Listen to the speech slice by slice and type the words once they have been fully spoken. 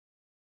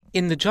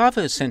In the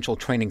Java Essential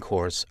Training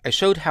course, I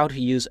showed how to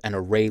use an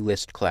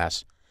ArrayList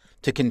class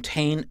to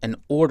contain an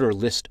order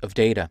list of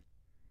data.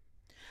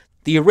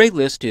 The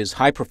ArrayList is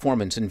high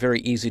performance and very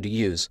easy to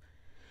use,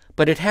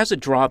 but it has a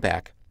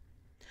drawback.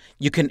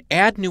 You can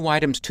add new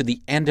items to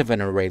the end of an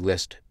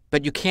ArrayList,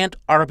 but you can't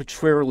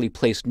arbitrarily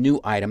place new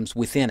items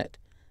within it.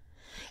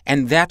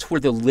 And that's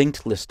where the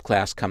LinkedList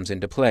class comes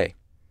into play.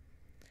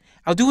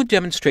 I'll do a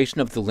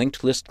demonstration of the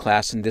LinkedList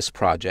class in this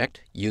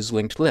project, use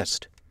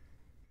LinkedList.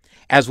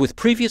 As with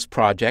previous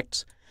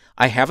projects,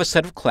 I have a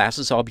set of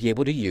classes I'll be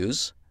able to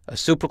use, a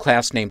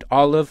superclass named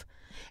Olive,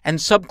 and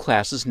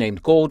subclasses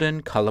named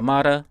Golden,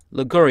 Kalamata,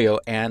 Ligurio,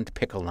 and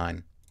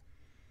Pickleline.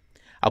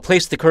 I'll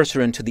place the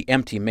cursor into the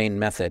empty main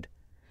method,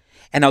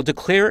 and I'll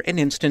declare an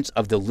instance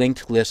of the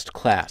LinkedList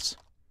class.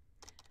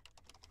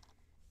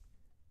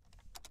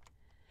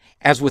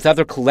 As with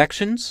other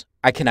collections,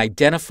 I can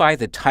identify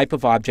the type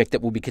of object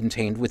that will be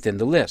contained within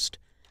the list,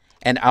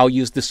 and I'll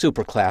use the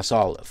superclass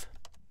Olive.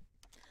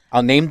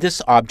 I'll name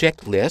this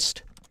object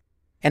list,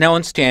 and I'll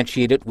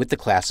instantiate it with the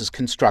class's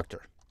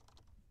constructor.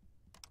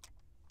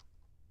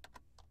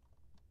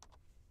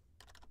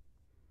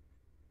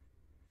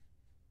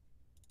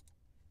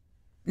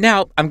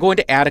 Now, I'm going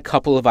to add a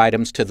couple of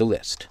items to the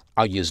list.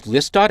 I'll use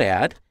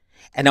list.add,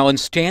 and I'll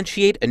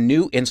instantiate a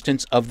new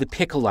instance of the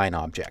Pickleline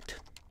object.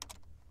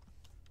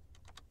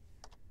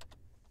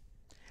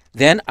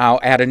 Then I'll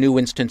add a new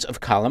instance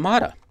of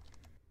Kalamata.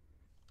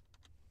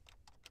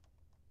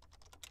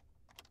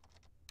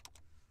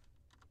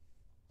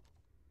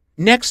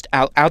 Next,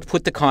 I'll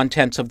output the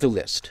contents of the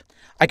list.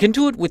 I can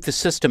do it with the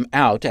system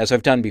out, as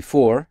I've done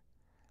before.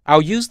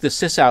 I'll use the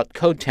sysout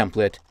code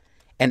template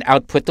and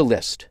output the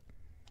list.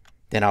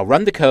 Then I'll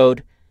run the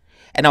code,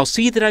 and I'll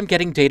see that I'm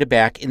getting data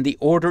back in the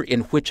order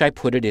in which I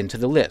put it into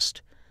the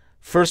list.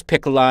 First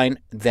Pickleline,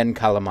 then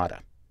Kalamata.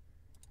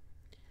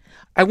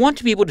 I want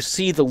to be able to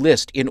see the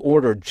list in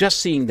order just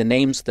seeing the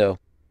names, though.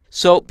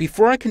 So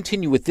before I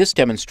continue with this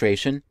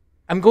demonstration,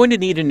 I'm going to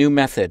need a new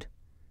method.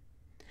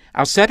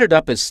 I'll set it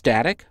up as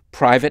static,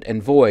 private,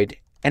 and void,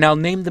 and I'll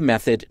name the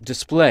method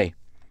display.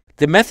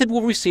 The method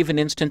will receive an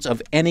instance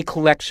of any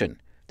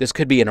collection. This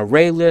could be an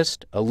array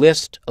list, a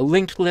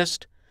linked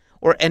list,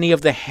 or any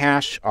of the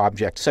hash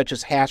objects, such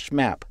as hash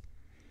map.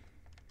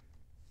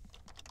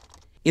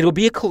 It'll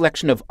be a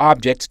collection of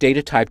objects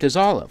data typed as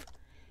Olive,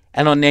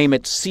 and I'll name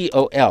it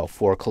COL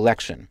for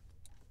collection.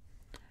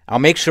 I'll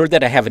make sure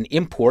that I have an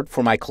import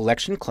for my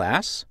collection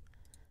class,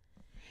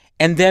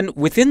 and then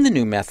within the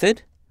new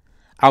method,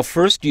 I'll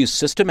first use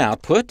system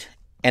output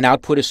and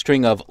output a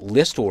string of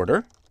list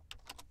order.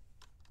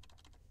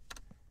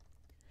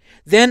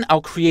 Then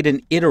I'll create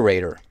an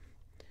iterator.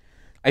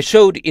 I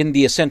showed in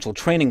the Essential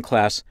Training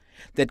class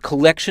that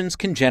collections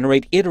can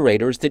generate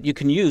iterators that you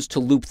can use to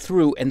loop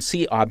through and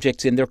see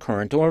objects in their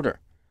current order.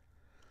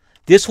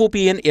 This will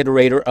be an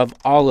iterator of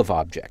Olive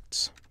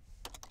objects,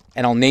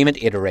 and I'll name it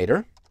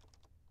iterator,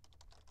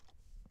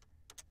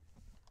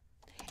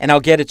 and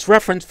I'll get its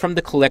reference from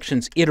the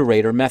collection's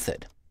iterator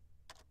method.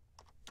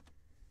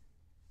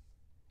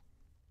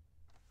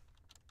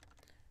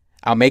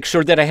 I'll make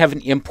sure that I have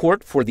an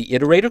import for the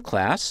iterator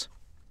class.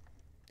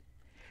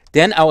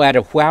 Then I'll add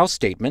a while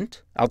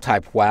statement. I'll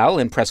type while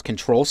and press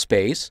Control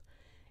space,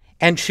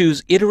 and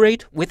choose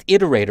iterate with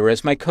iterator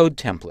as my code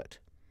template.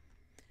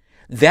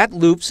 That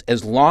loops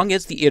as long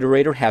as the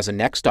iterator has a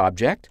next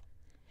object,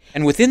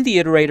 and within the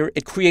iterator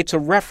it creates a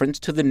reference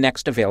to the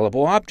next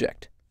available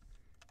object.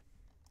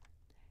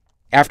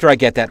 After I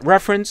get that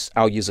reference,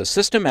 I'll use a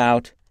system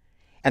out,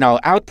 and I'll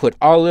output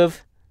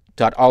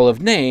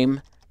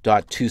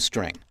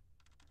olive.olivename.toString.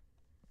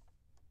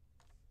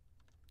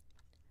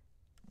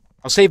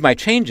 I'll save my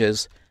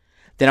changes,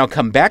 then I'll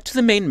come back to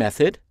the main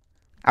method,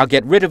 I'll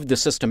get rid of the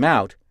system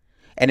out,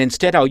 and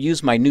instead I'll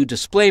use my new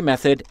display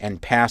method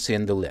and pass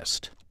in the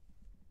list.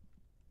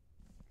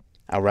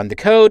 I'll run the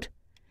code,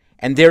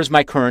 and there's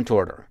my current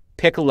order,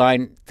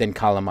 Pickleline, then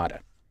Kalamata.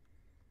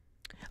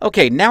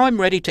 Okay, now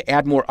I'm ready to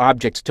add more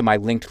objects to my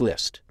linked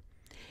list.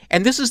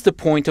 And this is the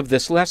point of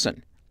this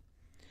lesson.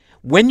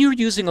 When you're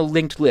using a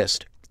linked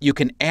list, you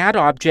can add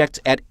objects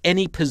at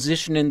any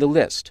position in the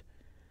list.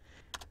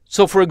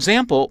 So for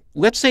example,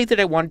 let's say that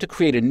I wanted to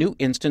create a new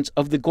instance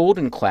of the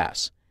Golden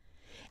class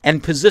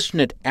and position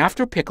it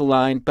after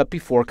Pickleline but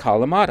before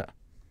Kalamata.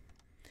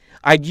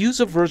 I'd use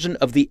a version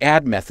of the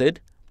add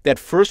method that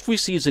first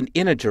receives an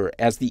integer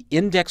as the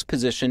index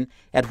position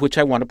at which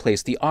I want to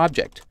place the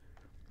object.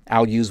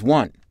 I'll use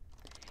 1.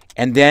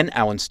 And then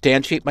I'll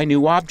instantiate my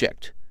new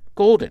object,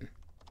 Golden.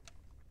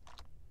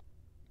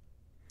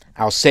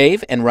 I'll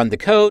save and run the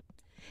code,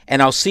 and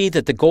I'll see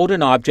that the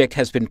Golden object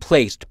has been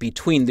placed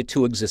between the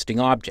two existing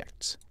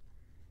objects.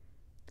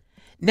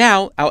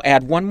 Now I'll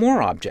add one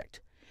more object,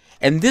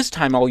 and this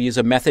time I'll use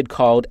a method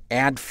called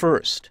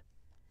addFirst,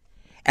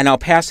 and I'll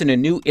pass in a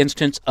new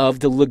instance of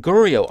the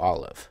Ligurio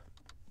Olive.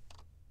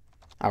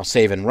 I'll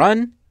save and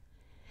run,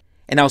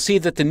 and I'll see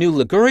that the new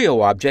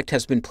Ligurio object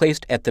has been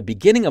placed at the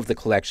beginning of the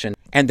collection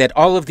and that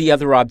all of the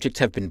other objects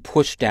have been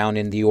pushed down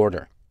in the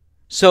order.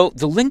 So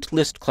the linked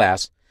list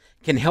class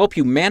can help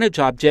you manage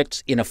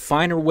objects in a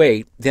finer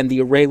way than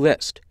the array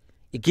list.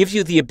 It gives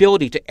you the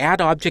ability to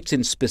add objects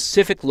in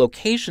specific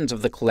locations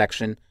of the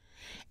collection,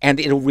 and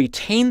it'll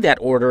retain that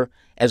order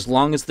as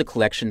long as the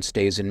collection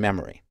stays in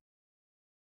memory.